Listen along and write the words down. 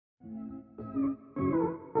Welcome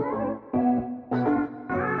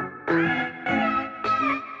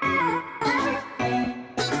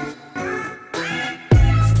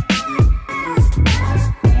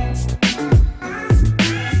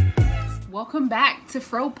back to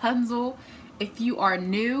Fropunzel. If you are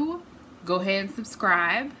new, go ahead and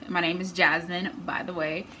subscribe. My name is Jasmine, by the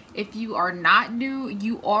way. If you are not new,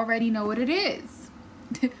 you already know what it is.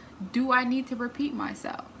 Do I need to repeat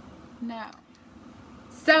myself? No.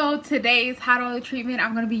 So today's hot oil treatment,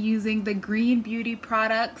 I'm going to be using the Green Beauty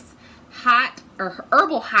Products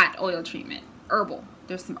herbal hot oil treatment. Herbal.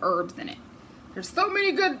 There's some herbs in it. There's so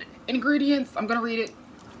many good ingredients. I'm going to read it.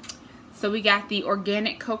 So we got the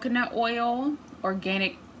organic coconut oil,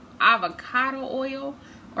 organic avocado oil,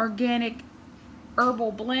 organic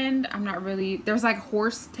herbal blend. I'm not really, there's like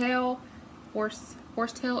horsetail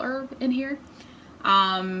herb in here.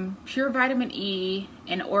 Pure vitamin E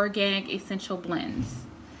and organic essential blends.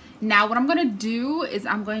 Now what I'm going to do is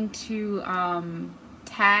I'm going to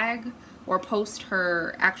tag or post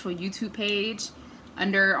her actual YouTube page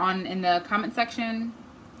in the comment section,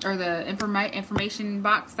 or the information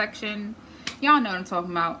box section. Y'all know what I'm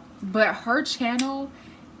talking about. But her channel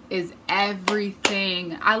is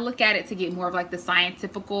everything. I look at it to get more of like the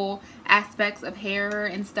scientifical aspects of hair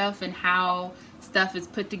and stuff, and how stuff is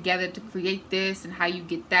put together to create this, and how you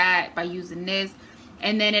get that by using this.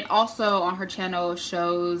 And then it also on her channel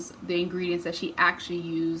shows the ingredients that she actually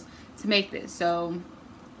used to make this. So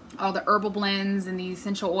all the herbal blends and the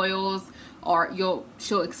essential oils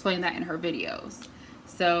she'll explain that in her videos.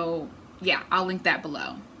 So yeah, I'll link that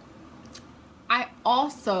below. I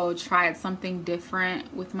also tried something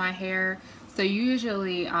different with my hair. So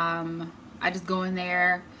usually I just go in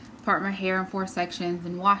there, part my hair in 4 sections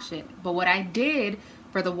and wash it. But what I did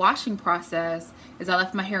for the washing process is I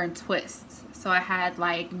left my hair in twists. So I had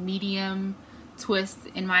like medium twists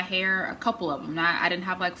in my hair, a couple of them. I didn't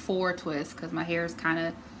have like 4 twists because my hair is kind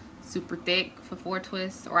of super thick for 4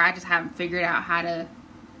 twists, or I just haven't figured out how to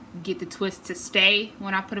get the twists to stay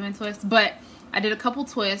when I put them in twists. But I did a couple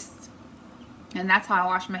twists, and that's how I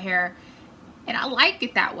wash my hair. And I like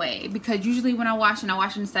it that way because usually when I wash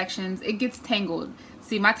in sections, it gets tangled.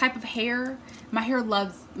 See, my type of hair, my hair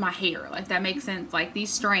loves my hair. Like, that makes sense. Like,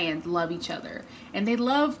 these strands love each other, and they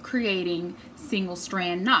love creating single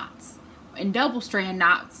strand knots and double strand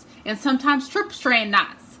knots and sometimes triple strand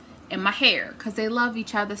knots in my hair because they love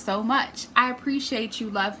each other so much. I appreciate you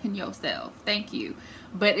loving yourself. Thank you.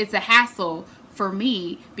 But it's a hassle for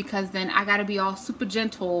me because then I gotta be all super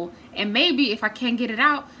gentle, and maybe if I can't get it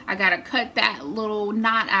out, I gotta cut that little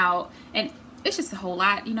knot out, and it's just a whole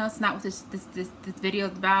lot. You know, it's not what this video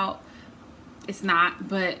is about. It's not,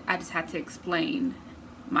 but I just had to explain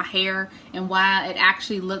my hair and why it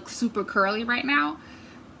actually looks super curly right now,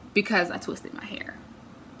 because I twisted my hair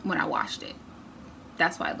when I washed it.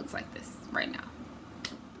 That's why it looks like this right now.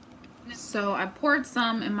 So I poured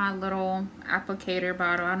some in my little applicator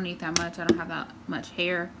bottle. I don't need that much. I don't have that much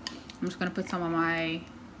hair. I'm just gonna put some on my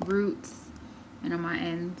roots and on my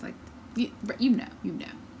ends, like you know.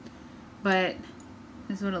 But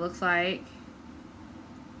this is what it looks like.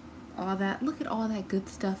 All that, look at all that good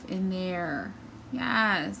stuff in there.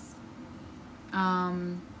 Yes.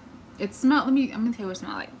 It smells. I'm gonna tell you what it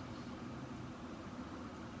smells like.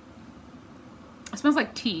 It smells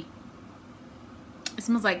like tea. It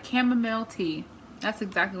smells like chamomile tea. That's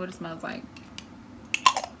exactly what it smells like.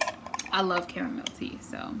 I love chamomile tea,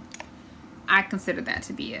 so I consider that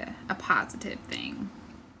to be a positive thing.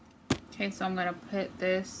 Okay, so I'm gonna put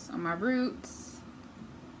this on my roots.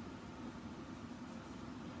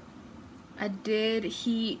 I did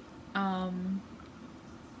heat the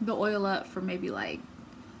oil up for maybe like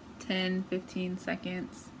 10-15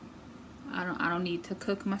 seconds. I don't need to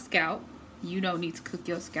cook my scalp. You don't need to cook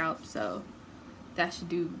your scalp, so that should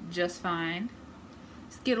do just fine.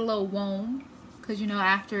 Just get a little warm, because you know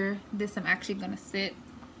after this I'm actually gonna sit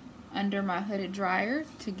under my hooded dryer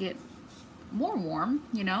to get more warm,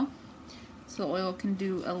 you know, so the oil can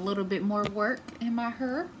do a little bit more work in my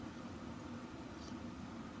hair.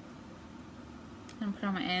 And put it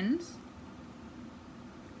on my ends.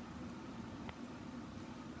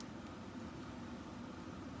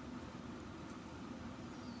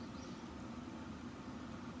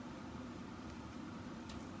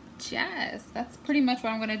 Yes, that's pretty much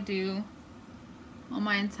what I'm gonna do on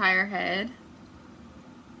my entire head.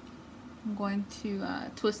 I'm going to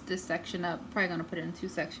twist this section up. Probably gonna put it in 2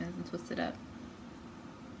 sections and twist it up.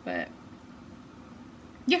 But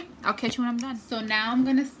yeah, I'll catch you when I'm done. So now I'm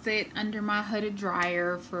gonna sit under my hooded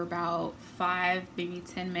dryer for about 5, maybe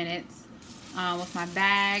 10 minutes with my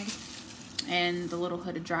bag and the little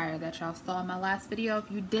hooded dryer that y'all saw in my last video.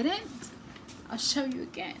 If you didn't, I'll show you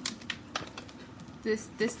again. This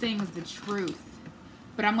thing is the truth.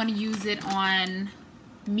 But I'm going to use it on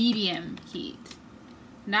medium heat.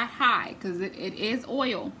 Not high, because it is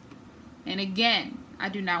oil. And again, I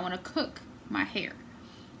do not want to cook my hair.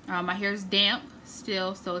 My hair is damp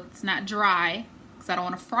still, so it's not dry, because I don't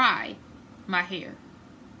want to fry my hair.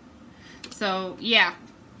 So yeah,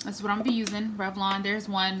 that's what I'm going to be using. Revlon. There's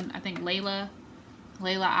one, I think Layla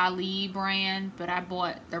Ali brand, but I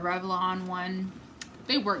bought the Revlon one.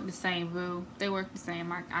 They work the same, boo. They work the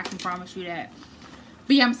same. I can promise you that.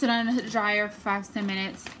 But yeah, I'm sitting on the dryer for 5 to 10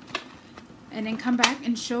 minutes. And then come back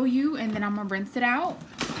and show you. And then I'm going to rinse it out.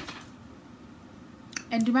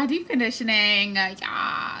 And do my deep conditioning. Yes.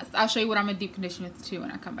 I'll show you what I'm going to deep condition with too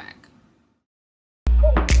when I come back.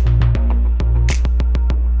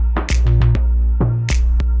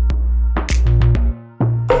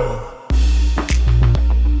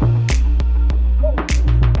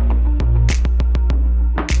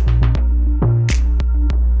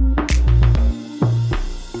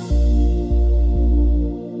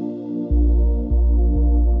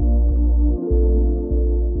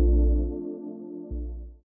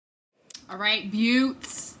 Alright,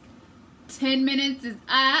 beauts. 10 minutes is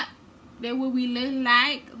up. That's what we look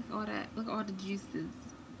like. Look at all that. Look at all the juices.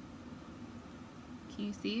 Can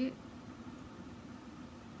you see it?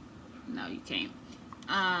 No, you can't.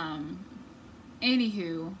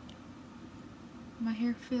 Anywho, my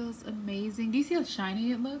hair feels amazing. Do you see how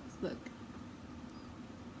shiny it looks? Look.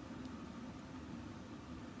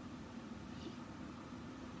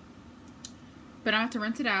 But I have to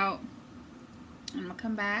rinse it out. And I'm gonna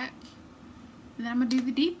come back. And then I'm gonna do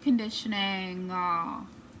the deep conditioning. Aww.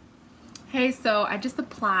 Hey, so I just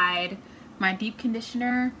applied my deep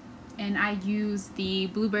conditioner and I used the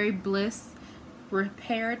Blueberry Bliss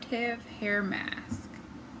Reparative Hair Mask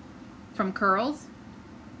from Curls.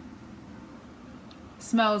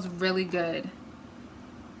 Smells really good.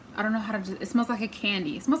 I don't know how to, it smells like a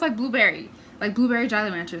candy. It smells like blueberry Jolly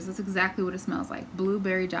Ranchers. That's exactly what it smells like.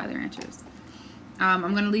 Blueberry Jolly Ranchers. I'm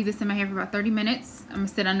going to leave this in my hair for about 30 minutes. I'm going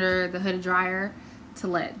to sit under the hooded dryer to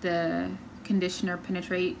let the conditioner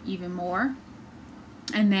penetrate even more.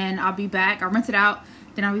 And then I'll be back. I'll rinse it out.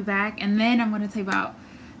 Then I'll be back. And then I'm going to tell you about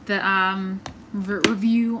the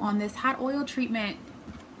review on this hot oil treatment.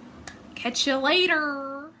 Catch you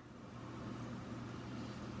later.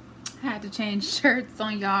 I had to change shirts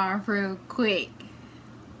on y'all real quick.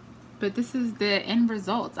 But this is the end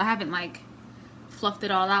results. I haven't like fluffed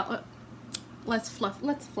it all out. Let's fluff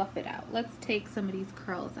it out. Let's take some of these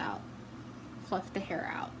curls out. Fluff the hair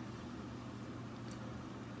out.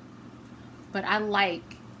 But I love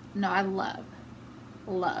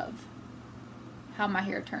how my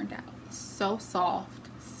hair turned out. So soft,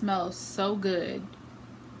 smells so good.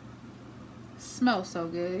 Smells so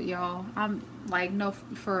good, y'all. I'm like, no,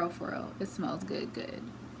 for real. It smells good.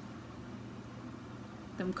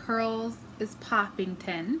 Them curls is popping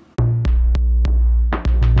 10.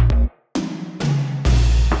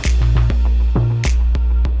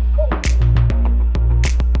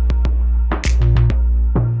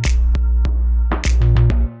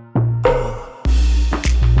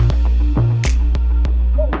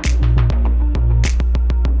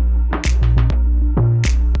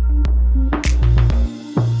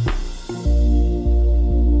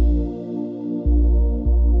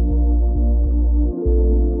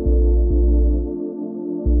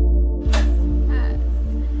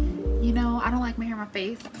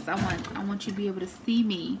 Because I want you to be able to see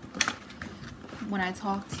me when I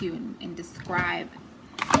talk to you and describe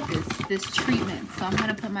this treatment. So I'm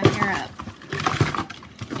gonna put my hair up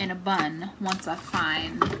in a bun once I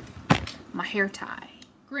find my hair tie.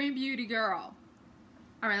 Green beauty girl.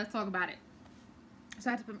 All right, let's talk about it. So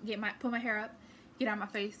I have to put my hair up, get out of my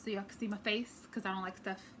face so y'all can see my face because I don't like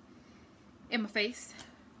stuff in my face.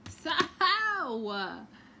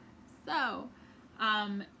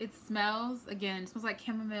 It smells, again, it smells like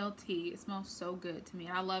chamomile tea. It smells so good to me.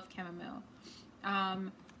 I love chamomile.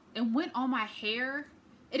 It went on my hair.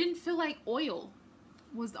 It didn't feel like oil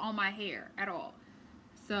was on my hair at all.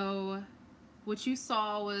 So what you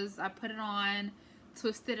saw was I put it on,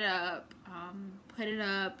 twisted it up, put it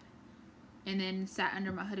up, and then sat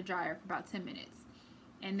under my hooded dryer for about 10 minutes.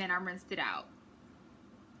 And then I rinsed it out.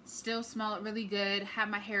 Still smelled really good. Had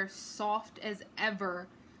my hair soft as ever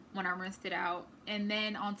when I rinsed it out. And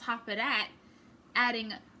then on top of that,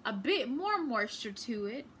 adding a bit more moisture to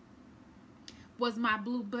it was my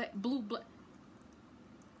blue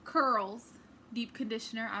curls deep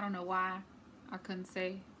conditioner. I don't know why I couldn't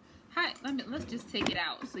say. Hi, let's just take it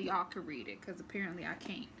out so y'all can read it, because apparently I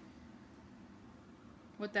can't.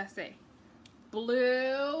 What'd that say?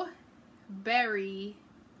 Blue blueberry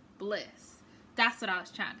bliss. That's what I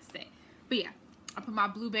was trying to say. But yeah, I put my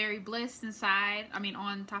blueberry bliss inside,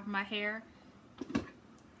 on top of my hair.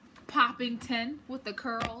 Popping 10 with the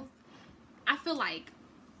curls. I feel like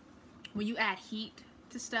when you add heat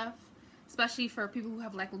to stuff, especially for people who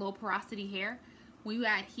have like low porosity hair, when you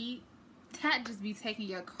add heat, that just be taking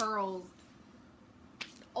your curls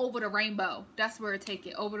over the rainbow. That's where it take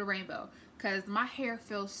it, over the rainbow. Because my hair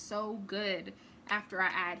feels so good after I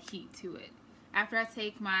add heat to it. After I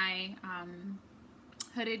take my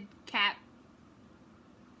hooded cap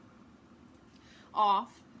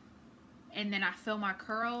off and then I fill my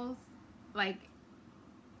curls, like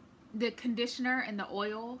the conditioner and the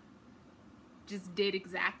oil just did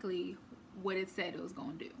exactly what it said it was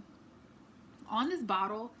gonna do. On this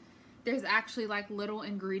bottle, there's actually like little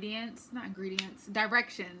ingredients, not ingredients,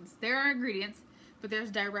 directions. There are ingredients, but there's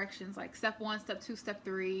directions like step 1, step 2, step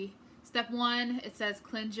 3. Step 1, it says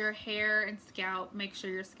cleanse your hair and scalp. Make sure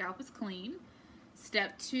your scalp is clean.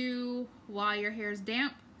 Step 2, while your hair is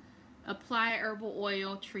damp, apply herbal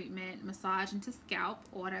oil treatment, massage into scalp,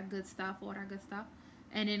 all that good stuff,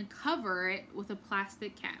 and then cover it with a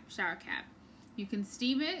plastic cap, shower cap. You can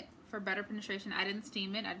steam it for better penetration. I didn't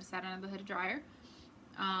steam it, I just had it under the hooded dryer.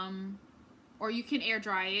 Or you can air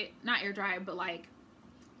dry it, not air dry it, but like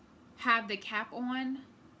have the cap on,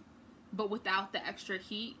 but without the extra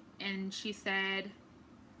heat. And she said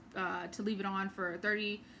to leave it on for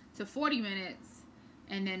 30 to 40 minutes,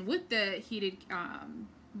 and then with the heated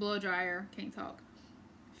blow dryer, can't talk,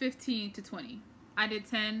 15 to 20. I did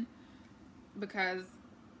 10 because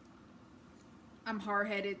I'm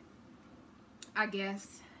hard-headed, I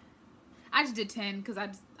guess. I just did 10 because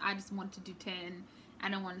I just wanted to do 10. I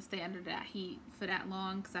don't want to stay under that heat for that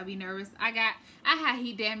long because I'd be nervous. I had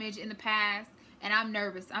heat damage in the past, and I'm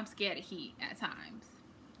nervous. I'm scared of heat at times.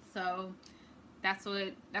 So that's what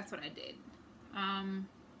I did.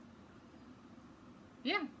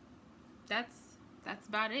 Yeah, that's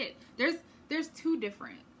about it. There's 2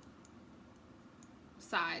 different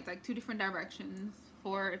sides, like 2 different directions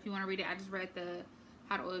for, if you want to read it. I just read the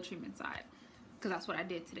how to oil treatment side because that's what I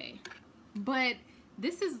did today. But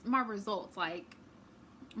this is my results. Like,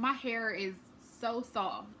 my hair is so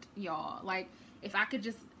soft, y'all. Like, if I could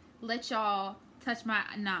just let y'all touch my,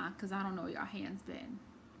 because I don't know where y'all hands been.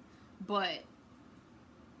 But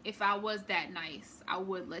if I was that nice, I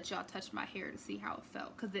would let y'all touch my hair to see how it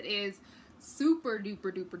felt, because it is super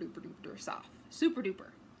duper duper duper duper soft, super duper.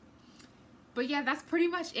 But yeah, that's pretty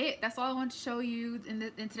much it. That's all I want to show you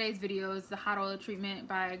in today's video is the hot oil treatment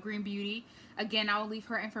by Green Beauty. Again, I will leave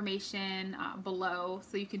her information below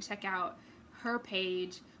so you can check out her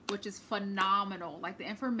page, which is phenomenal. Like, the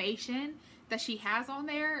information that she has on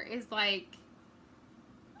there is like,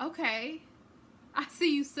 okay, I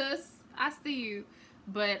see you, sis. I see you.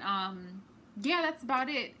 But yeah, that's about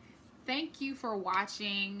it. Thank you for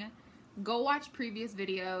watching. Go watch previous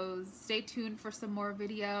videos. Stay tuned for some more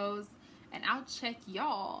videos. And I'll check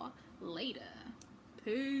y'all later.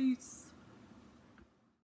 Peace.